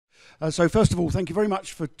So first of all, thank you very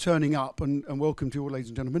much for turning up, and welcome to you all, ladies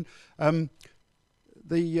and gentlemen.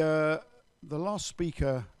 The last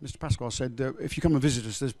speaker, Mr. Pasquale, said if you come and visit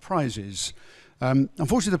us, there's prizes.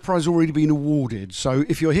 Unfortunately, the prize has already been awarded, so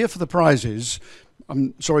if you're here for the prizes,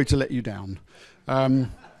 I'm sorry to let you down. And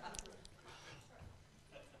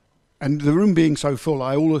the room being so full,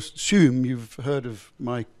 I all assume you've heard of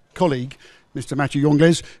my colleague, Mr. Matthew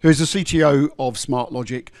Yongles, who is the CTO of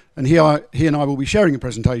Smartlogic, and he and I will be sharing a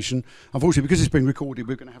presentation. Unfortunately, because it's being recorded,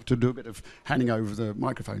 we're going to have to do a bit of handing over the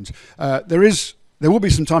microphones. There will be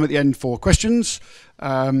some time at the end for questions.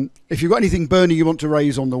 If you've got anything burning you want to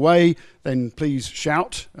raise on the way, then please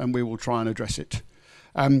shout, and we will try and address it.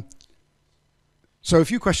 So a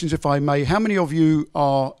few questions, if I may. How many of you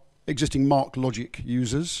are existing MarkLogic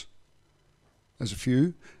users? There's a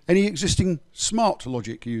few. Any existing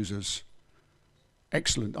Smartlogic users?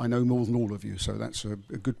 Excellent. I know more than all of you, so that's a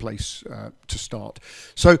good place to start.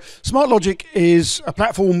 So Smartlogic is a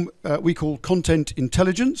platform we call content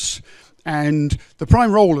intelligence, and the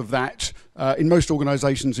prime role of that in most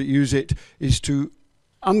organizations that use it is to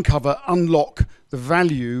unlock the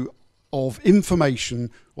value of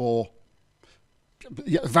information, or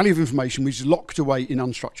value of information which is locked away in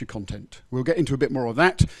unstructured content. We'll get into a bit more of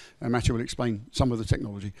that, and Matthew will explain some of the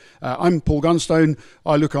technology. I'm Paul Gunstone.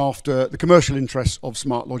 I look after the commercial interests of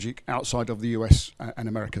Smartlogic outside of the US and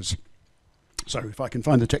Americas. So if I can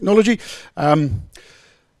find the technology.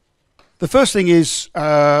 The first thing is,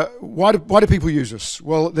 why do people use us?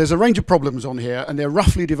 Well, there's a range of problems on here, and they're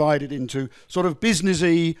roughly divided into sort of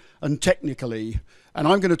businessy and technically. And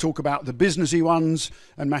I'm going to talk about the businessy ones,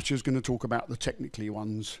 and Matthew's going to talk about the technically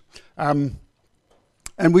ones. And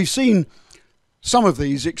we've seen some of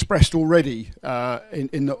these expressed already on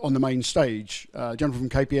the main stage. A gentleman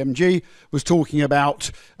from KPMG was talking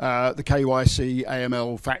about the KYC,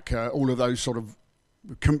 AML, FATCA, all of those sort of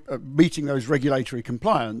meeting those regulatory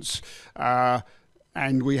compliance.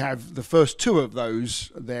 And we have the first two of those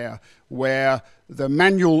there, where the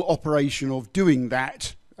manual operation of doing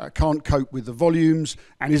that can't cope with the volumes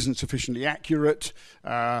and isn't sufficiently accurate.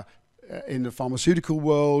 In the pharmaceutical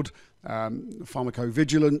world,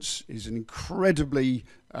 pharmacovigilance is an incredibly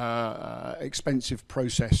expensive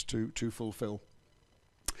process to fulfill.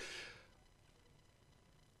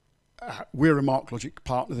 We're a MarkLogic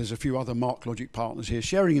partner. There's a few other MarkLogic partners here.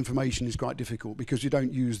 Sharing information is quite difficult because you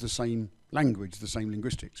don't use the same language, the same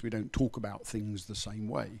linguistics. We don't talk about things the same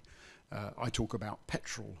way. I talk about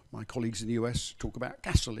petrol. My colleagues in the US talk about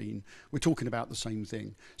gasoline. We're talking about the same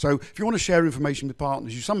thing. So if you want to share information with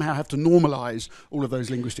partners, you somehow have to normalize all of those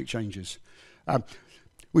linguistic changes.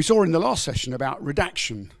 We saw in the last session about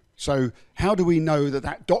redaction. So how do we know that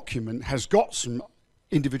that document has got some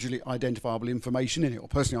individually identifiable information in it, or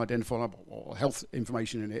personally identifiable, or health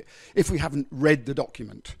information in it, if we haven't read the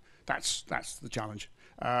document? That's the challenge.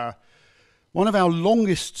 One of our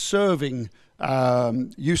longest serving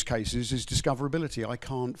use cases is discoverability. I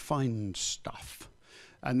can't find stuff.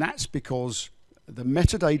 And that's because the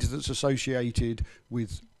metadata that's associated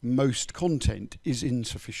with most content is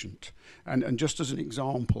insufficient. And just as an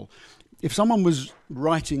example, if someone was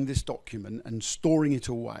writing this document and storing it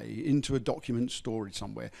away into a document storage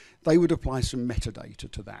somewhere, they would apply some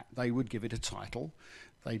metadata to that. They would give it a title,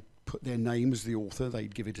 they'd put their name as the author,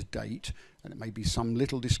 they'd give it a date, and it may be some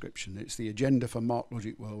little description. It's the agenda for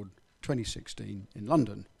MarkLogic World 2016 in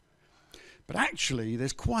London. But actually,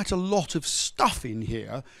 there's quite a lot of stuff in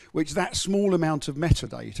here which that small amount of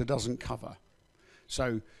metadata doesn't cover.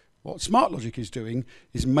 So what Smartlogic is doing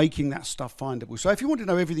is making that stuff findable. So if you want to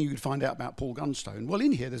know everything you could find out about Paul Gunstone, well,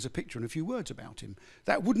 in here there's a picture and a few words about him.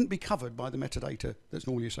 That wouldn't be covered by the metadata that's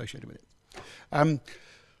normally associated with it.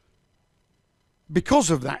 Because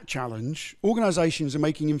of that challenge, organizations are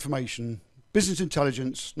making information, business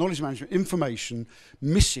intelligence, knowledge management, information,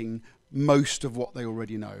 missing most of what they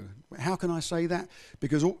already know. How can I say that?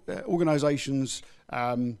 Because organizations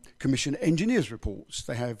commission engineers' reports.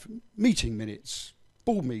 They have meeting minutes,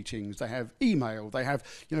 board meetings, they have email, they have,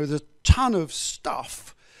 there's a ton of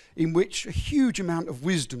stuff in which a huge amount of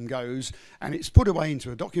wisdom goes, and it's put away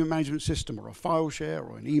into a document management system or a file share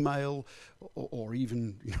or an email or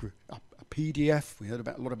even a PDF. We heard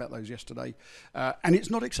a lot about those yesterday. And it's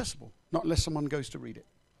not accessible, not unless someone goes to read it.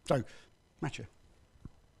 So, Matthew.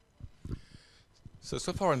 So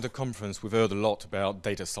far in the conference, we've heard a lot about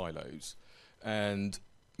data silos. And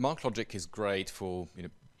MarkLogic is great for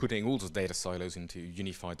putting all those data silos into a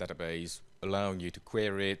unified database, allowing you to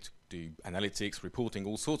query it, do analytics, reporting,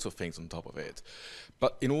 all sorts of things on top of it.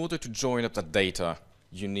 But in order to join up that data,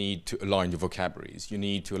 you need to align your vocabularies, you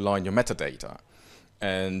need to align your metadata.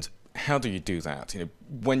 And how do you do that?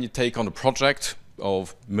 When you take on a project,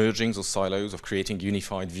 of merging those silos, of creating a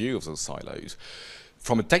unified view of those silos.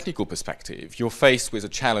 From a technical perspective, you're faced with a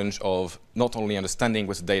challenge of not only understanding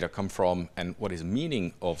where the data come from and what is the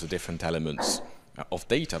meaning of the different elements of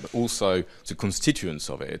data, but also the constituents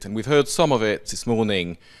of it. And we've heard some of it this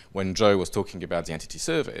morning when Joe was talking about the entity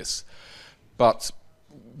service. But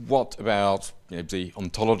what about the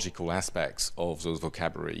ontological aspects of those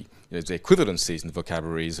vocabulary, the equivalencies in the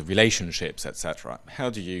vocabularies, the relationships, etc.? How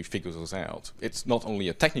do you figure those out? It's not only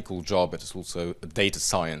a technical job, but it's also a data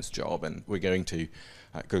science job, and we're going to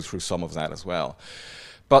go through some of that as well.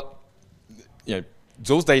 But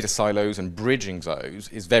those data silos and bridging those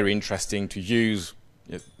is very interesting to use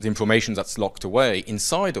the information that's locked away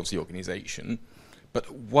inside of the organization. But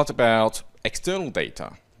what about external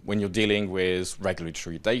data? When you're dealing with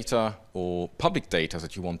regulatory data or public data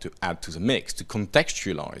that you want to add to the mix to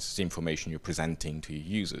contextualize the information you're presenting to your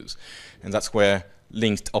users. And that's where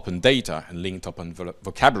linked open data and linked open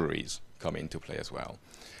vocabularies come into play as well.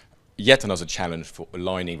 Yet another challenge for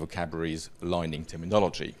aligning vocabularies, aligning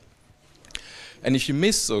terminology. And if you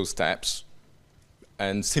miss those steps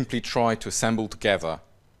and simply try to assemble together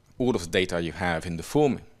all of the data you have in the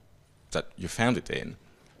form that you found it in,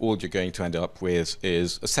 all you're going to end up with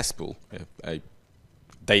is a cesspool, a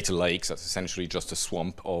data lake that's essentially just a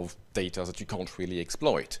swamp of data that you can't really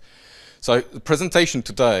exploit. So the presentation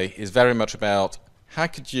today is very much about how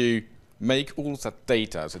could you make all of that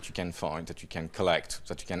data that you can find, that you can collect,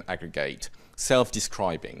 that you can aggregate,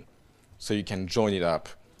 self-describing, so you can join it up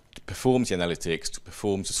to perform the analytics, to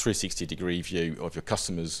perform the 360-degree view of your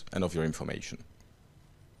customers and of your information.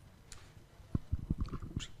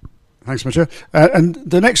 Thanks, Mathieu. And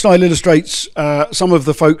the next slide illustrates some of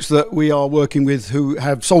the folks that we are working with who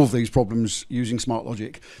have solved these problems using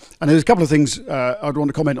Smartlogic. And there's a couple of things I'd want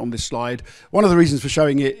to comment on this slide. One of the reasons for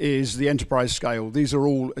showing it is the enterprise scale. These are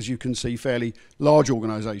all, as you can see, fairly large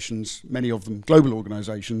organizations, many of them global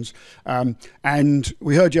organizations. And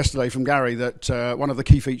we heard yesterday from Gary that one of the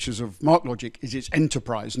key features of MarkLogic is its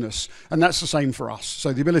enterpriseness. And that's the same for us.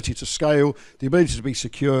 So the ability to scale, the ability to be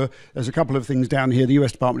secure. There's a couple of things down here, the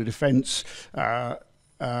US Department of Defense,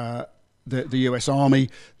 the US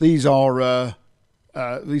Army. These are,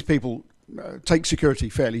 these people take security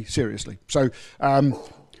fairly seriously. So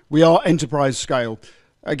we are enterprise scale.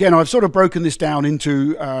 Again, I've sort of broken this down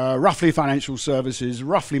into roughly financial services,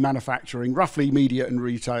 roughly manufacturing, roughly media and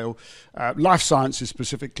retail, life sciences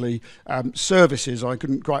specifically, services, I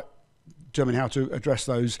couldn't quite determine how to address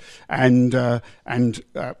those, and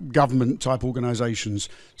government type organisations.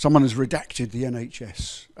 Someone has redacted the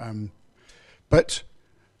NHS. But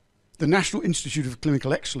the National Institute of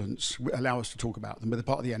Clinical Excellence allow us to talk about them, but they're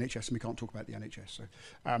part of the NHS and we can't talk about the NHS.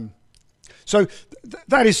 So,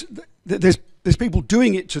 that is, there's people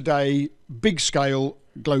doing it today, big scale,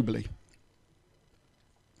 globally.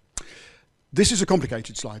 This is a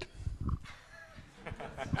complicated slide.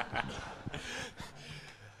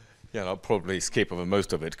 Yeah, I'll probably skip over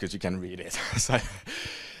most of it because you can read it. So,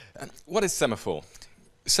 what is Semaphore?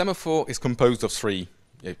 Semaphore is composed of three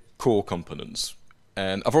core components.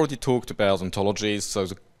 And I've already talked about ontologies, so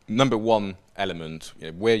the number one element,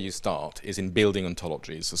 where you start, is in building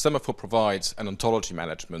ontologies. So Semaphore provides an ontology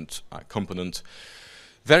management component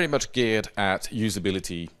very much geared at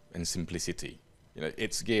usability and simplicity.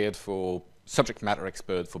 It's geared for subject matter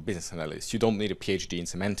expert, for business analysts. You don't need a PhD in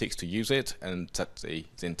semantics to use it, and that's the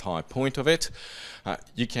entire point of it.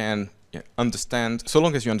 You can understand, so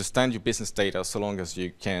long as you understand your business data, so long as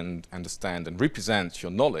you can understand and represent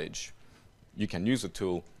your knowledge, you can use the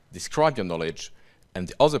tool, describe your knowledge, and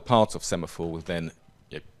the other parts of Semaphore will then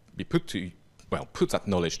be put that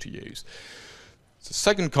knowledge to use. The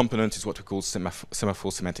second component is what we call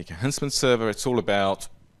Semaphore Semantic Enhancement Server. It's all about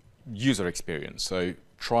user experience. So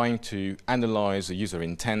trying to analyze the user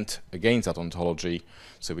intent against that ontology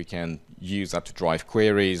so we can use that to drive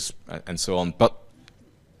queries and so on. But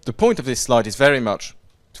the point of this slide is very much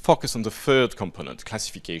to focus on the third component,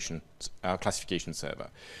 classification, our classification server.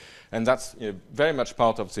 And that's very much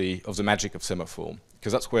part of the magic of Semaphore,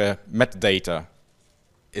 because that's where metadata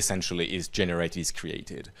essentially is generated, is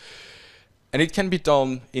created. And it can be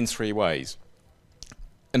done in three ways.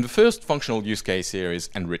 And the first functional use case here is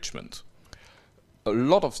enrichment. A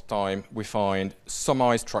lot of time we find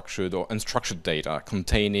semi-structured or unstructured data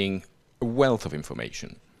containing a wealth of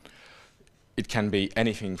information. It can be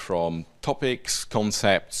anything from topics,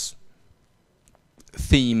 concepts,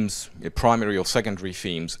 themes, primary or secondary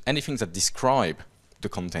themes, anything that describe the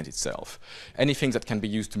content itself, anything that can be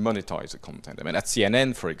used to monetize the content. I mean, at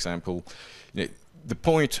CNN, for example, the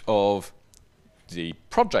point of the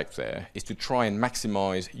project there is to try and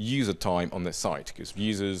maximize user time on their site, because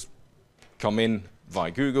users come in via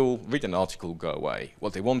Google, read an article, go away.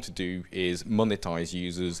 What they want to do is monetize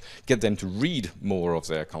users, get them to read more of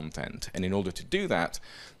their content. And in order to do that,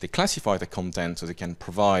 they classify the content so they can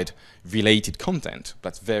provide related content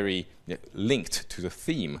that's very linked to the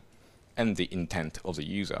theme and the intent of the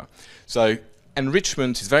user. So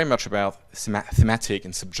enrichment is very much about thematic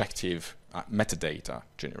and subjective metadata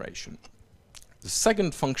generation. The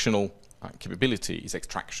second functional capability is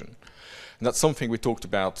extraction. And that's something we talked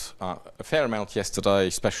about a fair amount yesterday,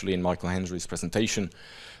 especially in Michael Henry's presentation,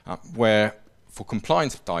 where for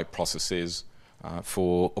compliance type processes,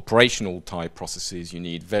 for operational type processes, you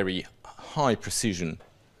need very high precision,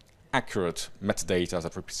 accurate metadata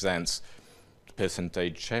that represents the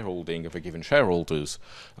percentage shareholding of a given shareholders,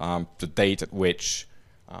 the date at which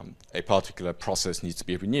a particular process needs to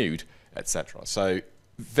be renewed, etc. So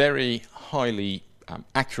very highly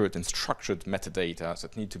accurate and structured metadata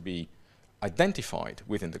that need to be identified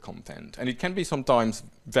within the content, and it can be sometimes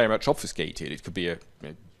very much obfuscated. It could be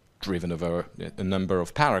driven over a number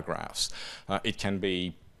of paragraphs. It can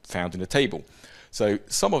be found in a table. So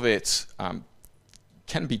some of it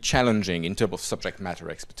can be challenging in terms of subject matter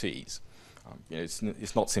expertise.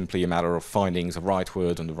 It's not simply a matter of finding the right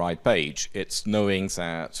word on the right page. It's knowing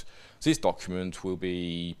that this document will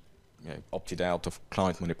be opted out of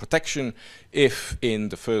client money protection if in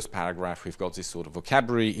the first paragraph we've got this sort of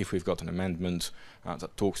vocabulary, if we've got an amendment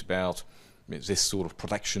that talks about this sort of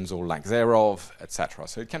protections or lack thereof, etc.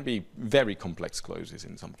 So it can be very complex clauses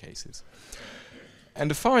in some cases. And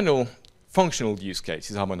the final functional use case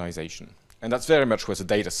is harmonization. And that's very much where the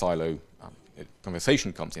data silo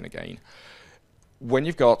conversation comes in again. When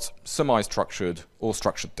you've got semi-structured or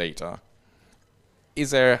structured data, is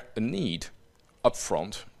there a need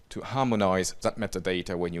upfront to harmonize that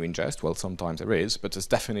metadata when you ingest? Well, sometimes there is, but there's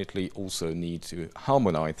definitely also a need to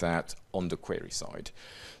harmonize that on the query side.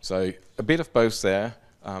 So a bit of both there,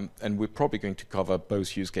 and we're probably going to cover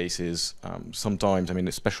both use cases sometimes. I mean,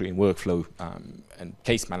 especially in workflow and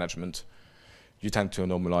case management, you tend to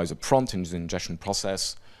normalize upfront in the ingestion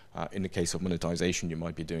process. In the case of monetization, you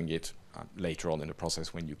might be doing it later on in the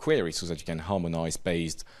process when you query, so that you can harmonize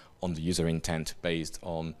based on the user intent, based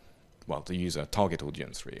on well, the user target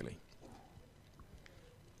audience, really.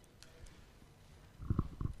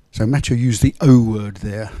 So Matthew used the O word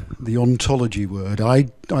there, the ontology word. I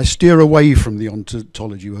steer away from the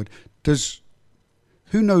ontology word.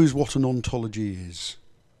 Who knows what an ontology is?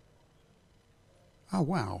 Oh,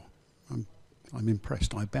 wow. I'm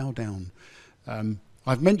impressed. I bow down.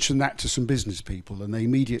 I've mentioned that to some business people, and they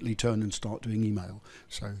immediately turn and start doing email.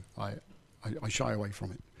 So I shy away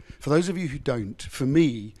from it. For those of you who don't, for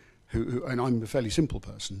me, and I'm a fairly simple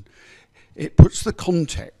person, it puts the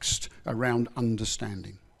context around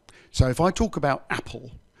understanding. So if I talk about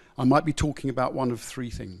Apple, I might be talking about one of three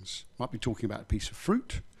things. I might be talking about a piece of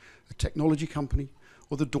fruit, a technology company,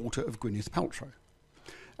 or the daughter of Gwyneth Paltrow.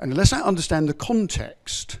 And unless I understand the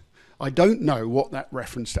context, I don't know what that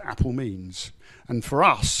reference to Apple means. And for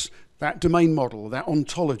us, that domain model, that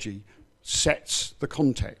ontology, sets the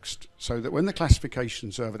context so that when the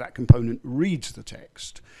classification server, that component, reads the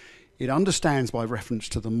text, it understands by reference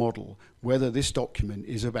to the model whether this document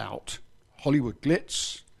is about Hollywood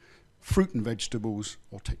glitz, fruit and vegetables,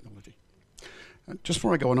 or technology. And just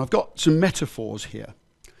before I go on, I've got some metaphors here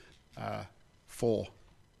for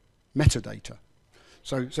metadata.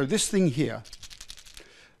 So this thing here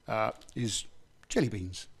is jelly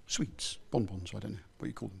beans, sweets, bonbons, I don't know what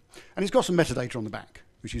you call them. And it's got some metadata on the back,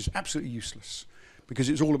 which is absolutely useless, because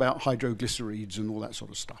it's all about hydroglycerides and all that sort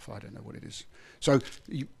of stuff. I don't know what it is. So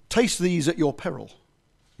you taste these at your peril.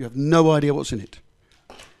 You have no idea what's in it.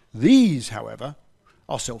 These, however,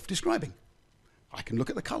 are self-describing. I can look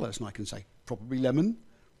at the colours and I can say, probably lemon,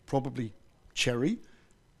 probably cherry,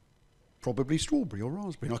 probably strawberry or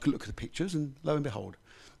raspberry. And I can look at the pictures and lo and behold.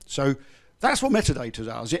 So that's what metadata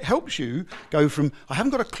does. It helps you go from, I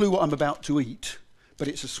haven't got a clue what I'm about to eat, but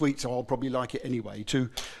it's a sweet, so I'll probably like it anyway, to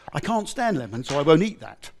I can't stand lemon, so I won't eat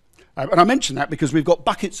that. And I mention that because we've got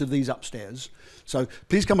buckets of these upstairs. So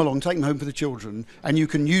please come along, take them home for the children, and you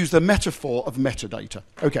can use the metaphor of metadata.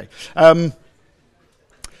 Okay.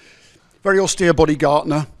 Very austere body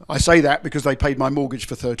Gartner. I say that because they paid my mortgage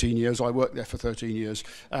for 13 years. I worked there for 13 years.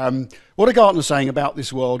 What are Gartner saying about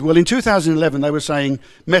this world? Well, in 2011, they were saying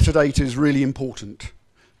metadata is really important.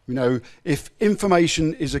 You know, if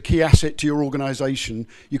information is a key asset to your organization,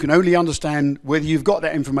 you can only understand whether you've got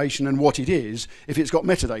that information and what it is if it's got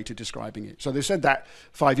metadata describing it. So they said that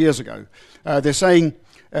 5 years ago. They're saying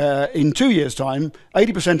in 2 years' time,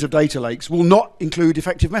 80% of data lakes will not include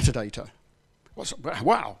effective metadata.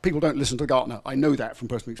 Wow, people don't listen to Gartner. I know that from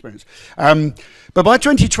personal experience. But by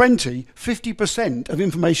 2020, 50% of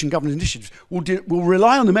information governance initiatives will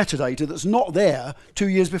rely on the metadata that's not there 2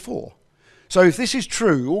 years before. So if this is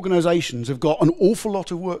true, organizations have got an awful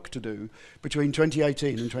lot of work to do between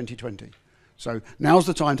 2018 and 2020. So now's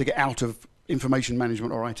the time to get out of information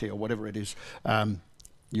management or IT or whatever it is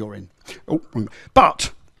you're in. Oh,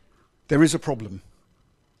 but there is a problem.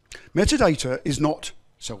 Metadata is not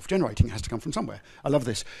self-generating. It has to come from somewhere. I love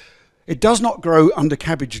this. It does not grow under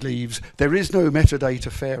cabbage leaves. There is no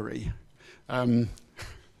metadata fairy. And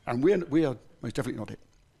we are most definitely not it.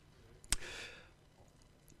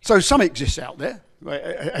 So some exists out there.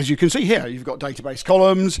 As you can see here, you've got database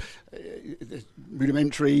columns,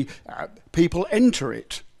 rudimentary. People enter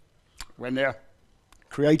it when they're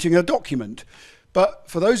creating a document. But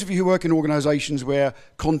for those of you who work in organizations where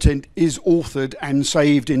content is authored and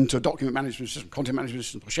saved into document management system, content management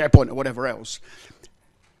system, or SharePoint or whatever else,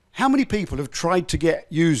 how many people have tried to get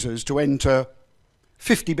users to enter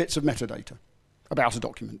 50 bits of metadata about a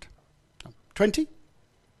document? 20?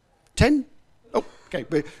 10? Oh, okay,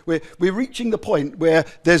 we're reaching the point where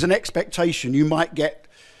there's an expectation you might get,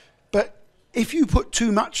 but if you put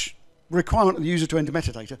too much requirement of the user to enter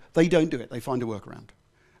metadata, they don't do it, they find a workaround.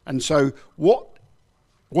 And so what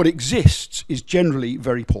exists is generally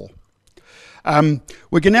very poor.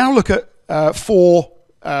 We can now look at 4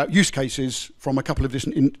 use cases from a couple of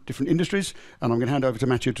different industries, and I'm going to hand over to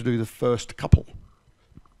Matthew to do the first couple.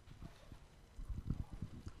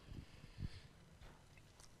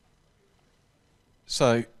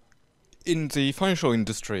 So, in the financial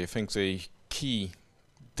industry, I think the key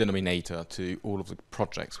denominator to all of the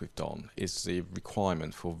projects we've done is the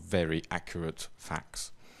requirement for very accurate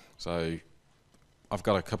facts. So, I've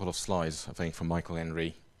got a couple of slides, I think, from Michael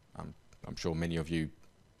Henry. I'm sure many of you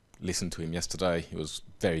listened to him yesterday. He was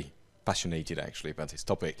very passionate, actually, about his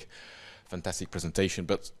topic. Fantastic presentation.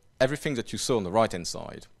 But everything that you saw on the right-hand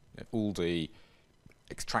side, all the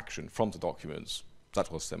extraction from the documents, that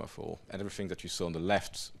was semaphore. And everything that you saw on the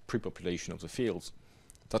left, pre-population of the fields,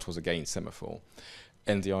 that was again semaphore.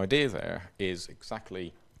 And the idea there is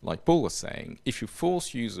exactly like Paul was saying, if you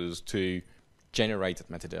force users to generate that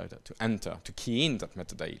metadata, to enter, to key in that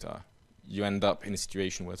metadata, you end up in a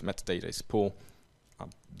situation where the metadata is poor.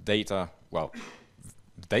 Data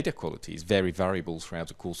quality is very variable throughout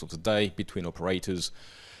the course of the day between operators.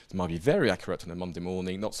 It might be very accurate on a Monday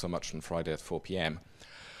morning, not so much on Friday at 4 p.m.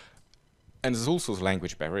 And there's also a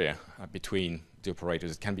language barrier between the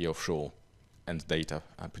operators. It can be offshore and the data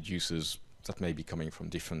producers that may be coming from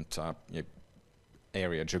different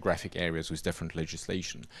geographic areas with different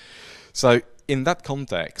legislation. So in that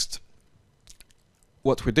context,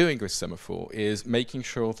 what we're doing with Semaphore is making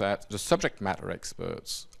sure that the subject matter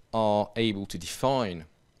experts are able to define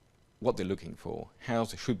what they're looking for, how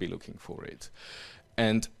they should be looking for it.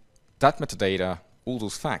 And that metadata, all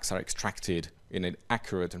those facts are extracted in an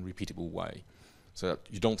accurate and repeatable way, so that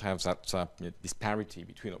you don't have that disparity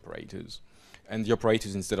between operators. And the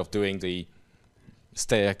operators, instead of doing the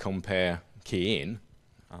stare, compare, key in,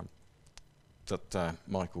 that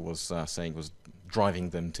Michael was saying was driving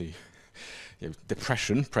them to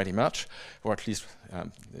depression, pretty much, or at least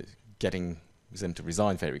getting them to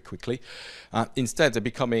resign very quickly. Instead, they're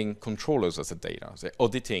becoming controllers of the data. They're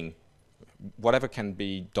auditing whatever can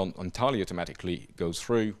be done entirely automatically, goes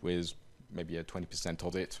through with maybe a 20%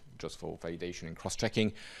 audit just for validation and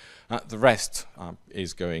cross-checking. The rest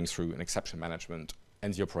is going through an exception management,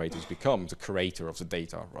 and the operators become the curator of the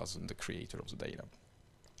data rather than the creator of the data.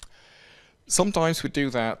 Sometimes we do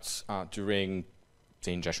that during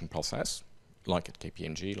the ingestion process, like at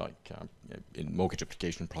KPMG, like in mortgage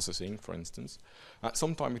application processing, for instance.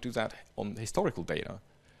 Sometimes we do that on historical data.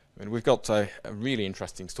 I mean, we've got a really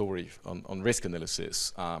interesting story on risk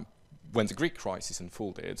analysis. When the Greek crisis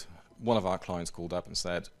unfolded, one of our clients called up and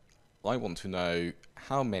said, I want to know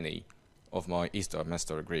how many of my Easter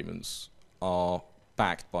master agreements are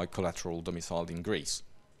backed by collateral domiciled in Greece.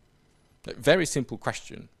 A very simple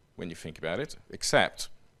question when you think about it, except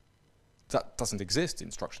that doesn't exist in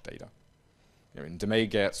structured data. I mean, they may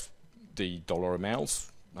get the dollar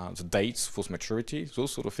amounts, the dates, forced maturity,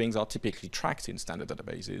 those sort of things are typically tracked in standard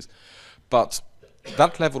databases, but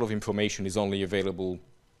that level of information is only available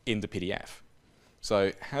in the PDF.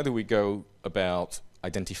 So how do we go about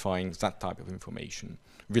identifying that type of information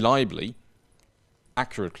reliably,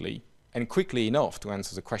 accurately, and quickly enough to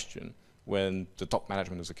answer the question when the top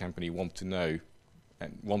management of the company want to know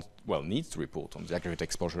and needs to report on the aggregate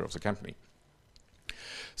exposure of the company?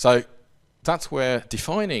 So that's where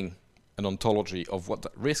defining an ontology of what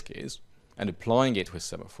that risk is and applying it with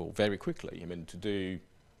Semaphore very quickly. I mean, to do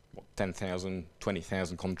 10,000,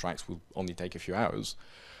 20,000 contracts will only take a few hours.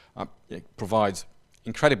 It provides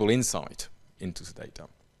incredible insight into the data.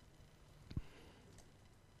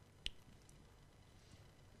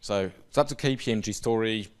 So that's the KPMG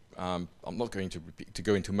story. I'm not going to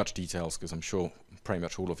go into much details because I'm sure pretty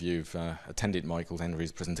much all of you have attended Michael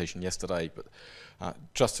Henry's presentation yesterday, but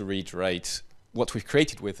just to reiterate, what we've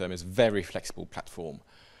created with them is a very flexible platform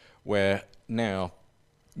where now,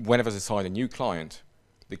 whenever they sign a new client,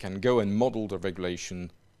 they can go and model the regulation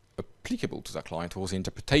applicable to that client or the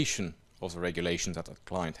interpretation of the regulations that the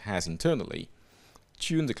client has internally,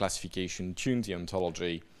 tune the classification, tune the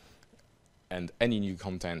ontology, and any new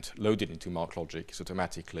content loaded into MarkLogic is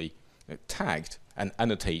automatically tagged and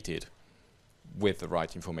annotated with the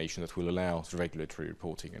right information that will allow the regulatory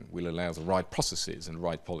reporting and will allow the right processes and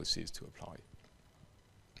right policies to apply.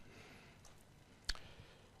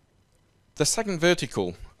 The second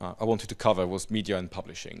vertical I wanted to cover was media and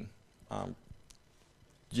publishing.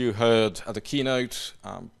 You heard at the keynote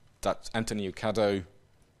that Anthony Ocado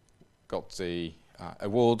got the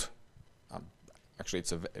award. Actually,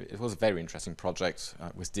 it was a very interesting project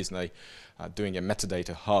with Disney, doing a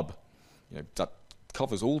metadata hub, that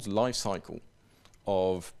covers all the life cycle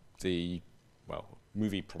of the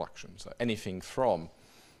movie production. So anything from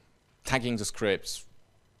tagging the scripts,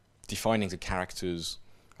 defining the characters,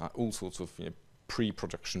 all sorts of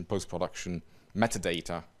pre-production, post-production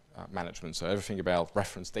metadata management. So everything about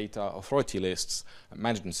reference data, authority lists,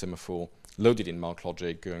 management semaphore, loaded in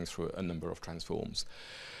MarkLogic, going through a number of transforms.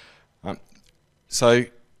 So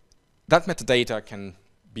that metadata can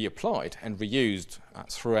be applied and reused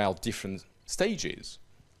throughout different stages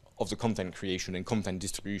of the content creation and content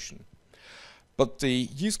distribution. But the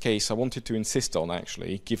use case I wanted to insist on,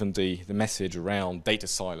 actually, given the message around data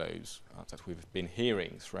silos that we've been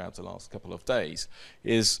hearing throughout the last couple of days,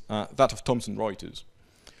 is that of Thomson Reuters.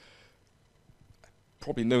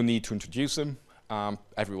 Probably no need to introduce them.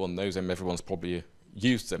 Everyone knows them. Everyone's probably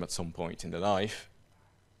used them at some point in their life.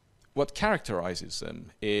 What characterizes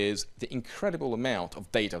them is the incredible amount of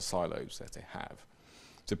data silos that they have.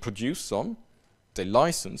 They produce some, they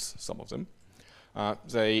license some of them,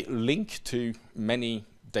 they link to many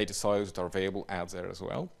data silos that are available out there as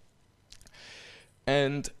well.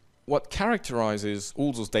 And what characterizes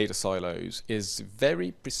all those data silos is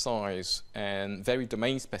very precise and very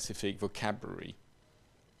domain-specific vocabulary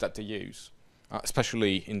that they use,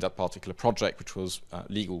 especially in that particular project, which was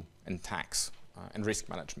legal and tax and risk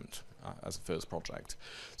management as a first project.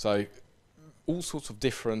 So all sorts of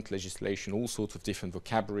different legislation, all sorts of different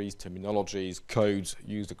vocabularies, terminologies, codes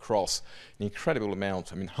used across an incredible amount,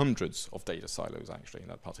 hundreds of data silos actually in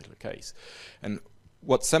that particular case. And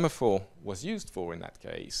what Semaphore was used for in that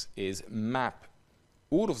case is map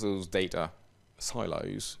all of those data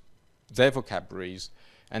silos, their vocabularies,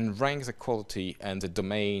 and rank the quality and the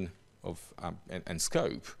domain of and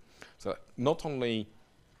scope. So not only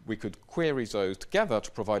we could query those together to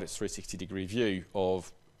provide a 360-degree view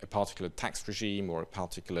of a particular tax regime or a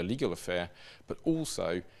particular legal affair, but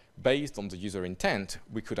also, based on the user intent,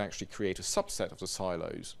 we could actually create a subset of the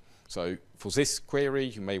silos. So for this query,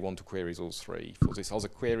 you may want to query those 3. For this other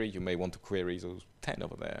query, you may want to query those 10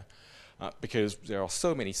 over there. Because there are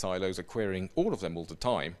so many silos that querying all of them all the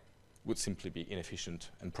time would simply be inefficient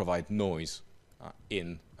and provide noise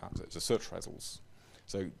in the search results.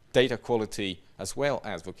 So data quality as well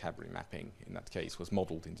as vocabulary mapping in that case was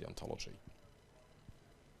modeled in the ontology.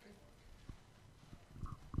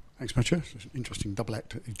 Thanks, Mathieu. It's an interesting double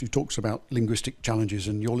act. He talks about linguistic challenges,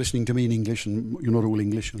 and you're listening to me in English, and you're not all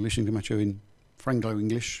English. You're listening to Mathieu in Franglo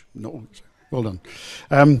English. Not all, so well done.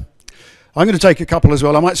 I'm going to take a couple as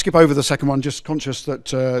well. I might skip over the second one, just conscious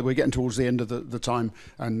that we're getting towards the end of the time,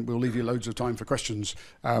 and we'll leave you loads of time for questions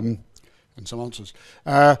and some answers.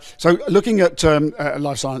 So looking at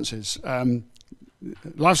life sciences.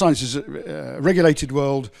 Life sciences is a regulated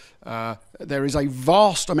world. There is a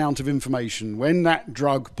vast amount of information. When that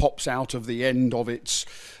drug pops out of the end of its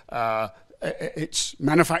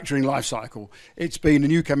manufacturing life cycle, it's been a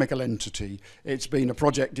new chemical entity, it's been a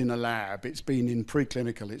project in a lab, it's been in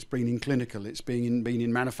preclinical, it's been in clinical, it's been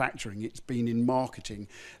in manufacturing, it's been in marketing.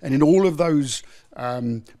 And in all of those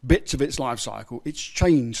bits of its life cycle, it's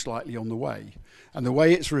changed slightly on the way. And the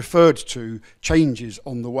way it's referred to changes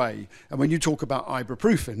on the way. And when you talk about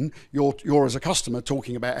ibuprofen, you're as a customer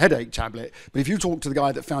talking about a headache tablet. But if you talk to the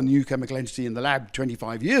guy that found the new chemical entity in the lab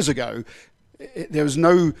 25 years ago, there was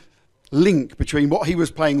no link between what he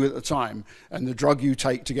was playing with at the time and the drug you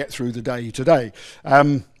take to get through the day today.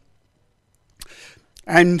 And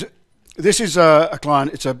this is a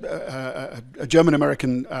client, it's a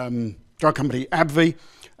German-American drug company, AbbVie.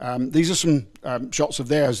 These are some shots of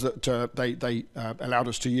theirs that they allowed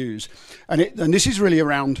us to use. And this is really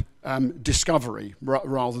around discovery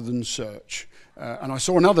rather than search. And I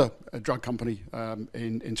saw another drug company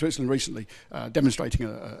in Switzerland recently demonstrating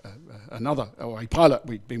a pilot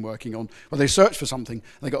we'd been working on, where they searched for something.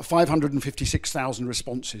 They got 556,000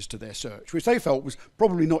 responses to their search, which they felt was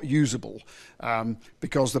probably not usable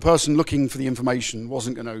because the person looking for the information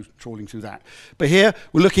wasn't going to trawling through that. But here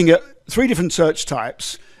we're looking at 3 different search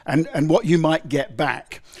types and what you might get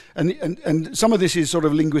back. And some of this is sort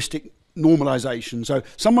of linguistic normalization. So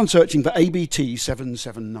someone searching for ABT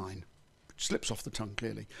 779. Slips off the tongue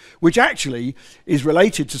clearly, which actually is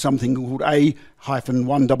related to something called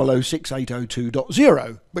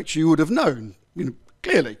A-1006802.0, which you would have known,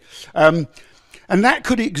 clearly. And that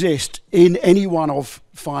could exist in any one of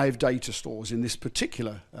 5 data stores in this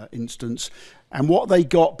particular instance. And what they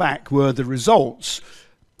got back were the results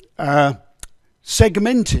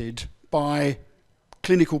segmented by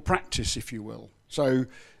clinical practice, if you will. So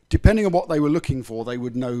depending on what they were looking for, they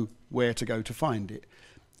would know where to go to find it.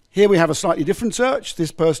 Here we have a slightly different search.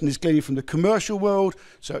 This person is clearly from the commercial world,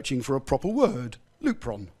 searching for a proper word,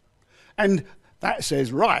 Lupron. And that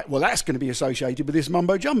says, right, well, that's going to be associated with this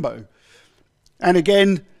mumbo-jumbo. And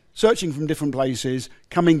again, searching from different places,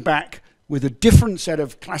 coming back with a different set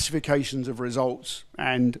of classifications of results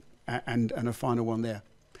and a final one there.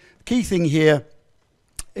 The key thing here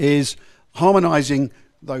is harmonizing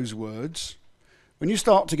those words. When you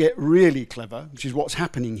start to get really clever, which is what's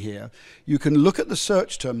happening here, you can look at the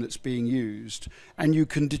search term that's being used and you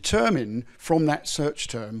can determine from that search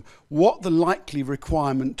term what the likely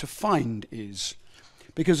requirement to find is.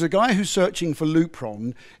 Because a guy who's searching for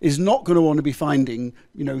Lupron is not going to want to be finding,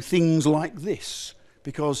 things like this,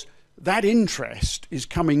 because that interest is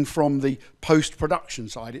coming from the post-production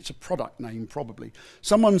side. It's a product name, probably.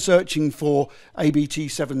 Someone searching for ABT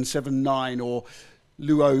 779 or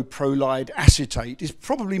luoprolide acetate is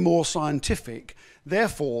probably more scientific.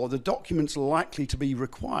 Therefore, the documents likely to be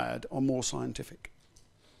required are more scientific.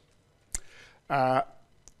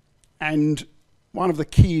 And one of the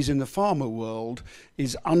keys in the pharma world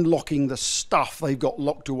is unlocking the stuff they've got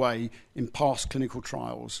locked away in past clinical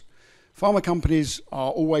trials. Pharma companies are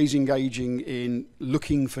always engaging in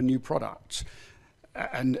looking for new products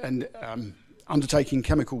and undertaking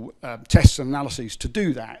chemical tests and analyses to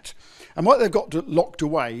do that. And what they've got locked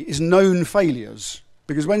away is known failures.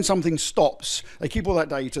 Because when something stops, they keep all that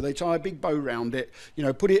data, they tie a big bow around it,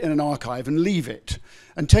 put it in an archive and leave it.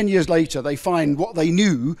 And 10 years later, they find what they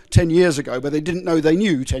knew 10 years ago, but they didn't know they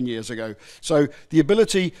knew 10 years ago. So the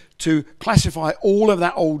ability to classify all of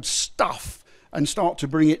that old stuff and start to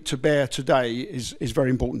bring it to bear today is very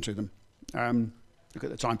important to them. Look at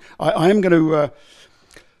the time. I am going to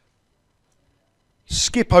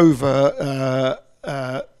skip over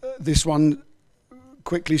this one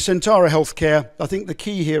quickly. Centara Healthcare, I think the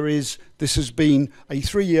key here is this has been a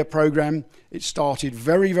 3-year program. It started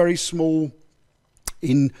very, very small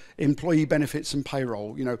in employee benefits and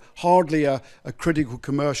payroll, hardly a critical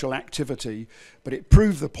commercial activity, but it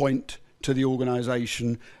proved the point to the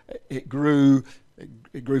organization. It grew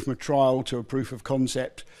from a trial to a proof of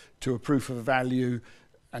concept to a proof of value,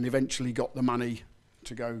 and eventually got the money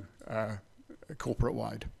to go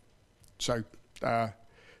corporate-wide. So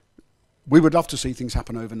we would love to see things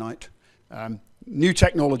happen overnight. New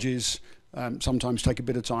technologies sometimes take a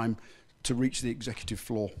bit of time to reach the executive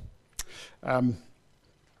floor.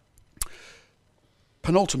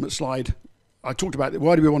 Penultimate slide. I talked about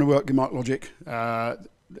why do we want to work with MarkLogic?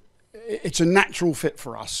 It's a natural fit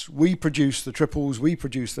for us. We produce the triples, we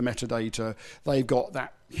produce the metadata. They've got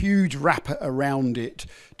that huge wrapper around it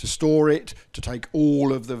to store it, to take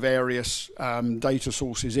all of the various data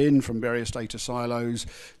sources in from various data silos,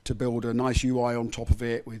 to build a nice UI on top of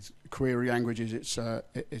it with query languages. It's a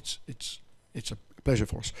pleasure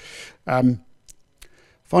for us.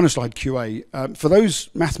 Final slide, QA. For those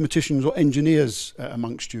mathematicians or engineers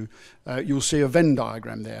amongst you, you'll see a Venn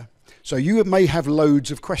diagram there. So you may have loads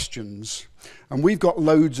of questions, and we've got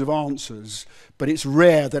loads of answers, but it's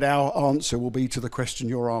rare that our answer will be to the question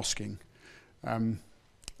you're asking.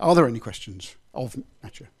 Are there any questions of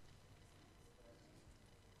Matthew?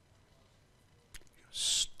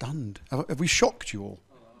 Stunned. Have we shocked you all?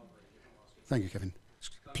 Thank you, Kevin.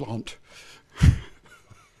 Plant. You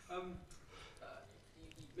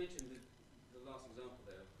mentioned the last example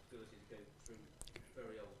there, the ability to go through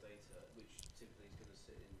very old data, which typically is going to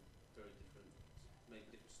sit in very different, maybe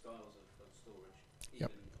different styles of storage, even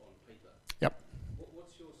on paper. Yep.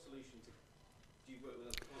 What's your solution to? Do you work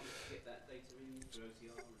with other partners to get that data in through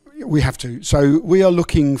OCR? We have to. So we are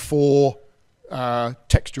looking for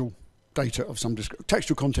textual data of some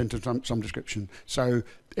textual content of some description. So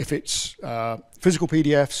if it's physical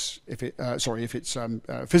PDFs, if it's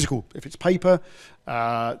physical, if it's paper,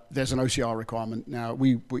 there's an OCR requirement. Now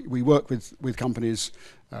we work with companies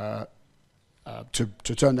to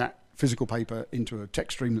turn that physical paper into a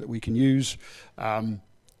text stream that we can use, and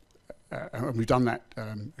we've done that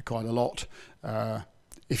quite a lot.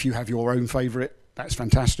 If you have your own favourite, that's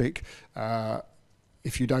fantastic.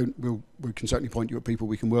 If you don't, we can certainly point you at people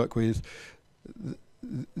we can work with.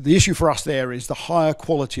 The issue for us there is the higher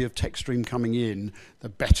quality of text stream coming in, the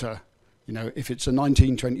better. You know, if it's a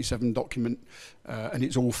 1927 document and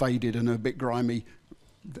it's all faded and a bit grimy,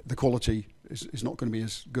 the quality is not going to be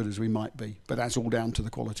as good as we might be. But that's all down to the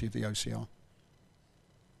quality of the OCR.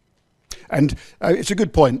 And it's a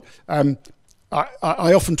good point. I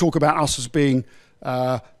often talk about us as being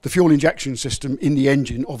the fuel injection system in the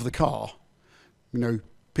engine of the car. You know,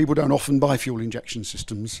 people don't often buy fuel injection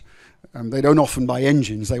systems. They don't often buy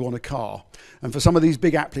engines. They want a car. And for some of these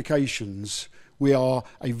big applications, we are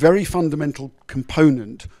a very fundamental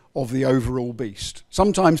component of the overall beast.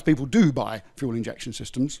 Sometimes people do buy fuel injection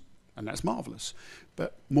systems, and that's marvelous.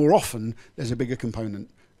 But more often, there's a bigger component.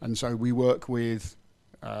 And so we work with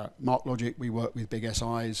MarkLogic. We work with big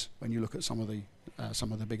SIs when you look at some of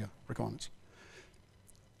the bigger requirements.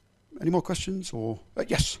 Any more questions? Or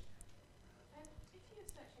yes.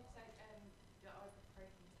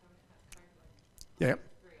 Yeah. Is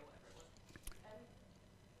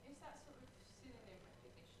that sort of synonym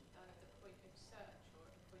recognition done at the point of search or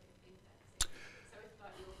at the point of indexing? So if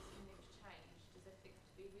like your synonyms change, does everything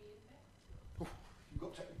have to be re-indexed? You've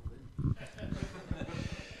got technical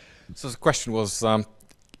then. So the question was,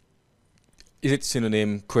 is it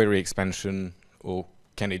synonym, query expansion, or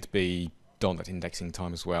can it be done at indexing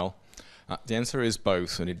time as well? The answer is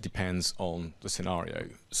both, and it depends on the scenario.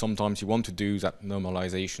 Sometimes you want to do that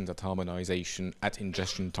normalization, that harmonization at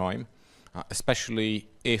ingestion time, especially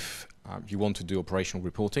if you want to do operational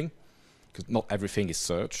reporting, because not everything is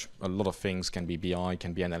search. A lot of things can be BI,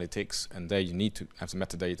 can be analytics, and there you need to have the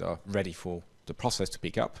metadata ready for the process to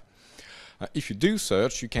pick up. If you do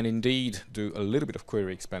search, you can indeed do a little bit of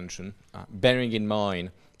query expansion, bearing in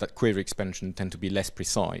mind that query expansion tend to be less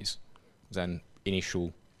precise than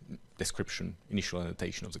initial description, initial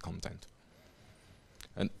annotation of the content.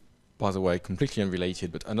 And by the way, completely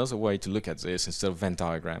unrelated, but another way to look at this instead of Venn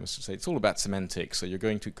diagrams, to say it's all about semantics, so you're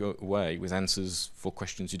going to go away with answers for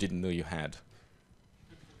questions you didn't know you had.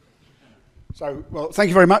 So, well, thank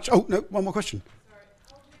you very much. Oh, no, one more question. Sorry,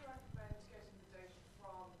 how do you recommend getting the data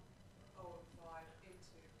from OM5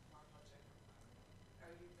 into MarkLogic?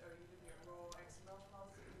 Are you looking at raw XML files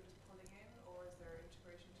that you're just pulling in, or is there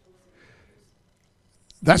integration tools that you can use?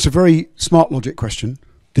 That's a very Smartlogic question.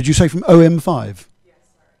 Did you say from OM5? Yes,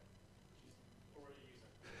 sorry.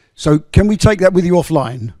 So can we take that with you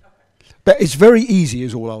offline? Okay. But it's very easy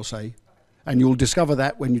is all I'll say. Okay. And you'll discover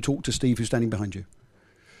that when you talk to Steve who's standing behind you.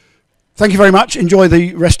 Thank you very much. Enjoy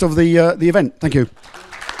the rest of the event. Thank you.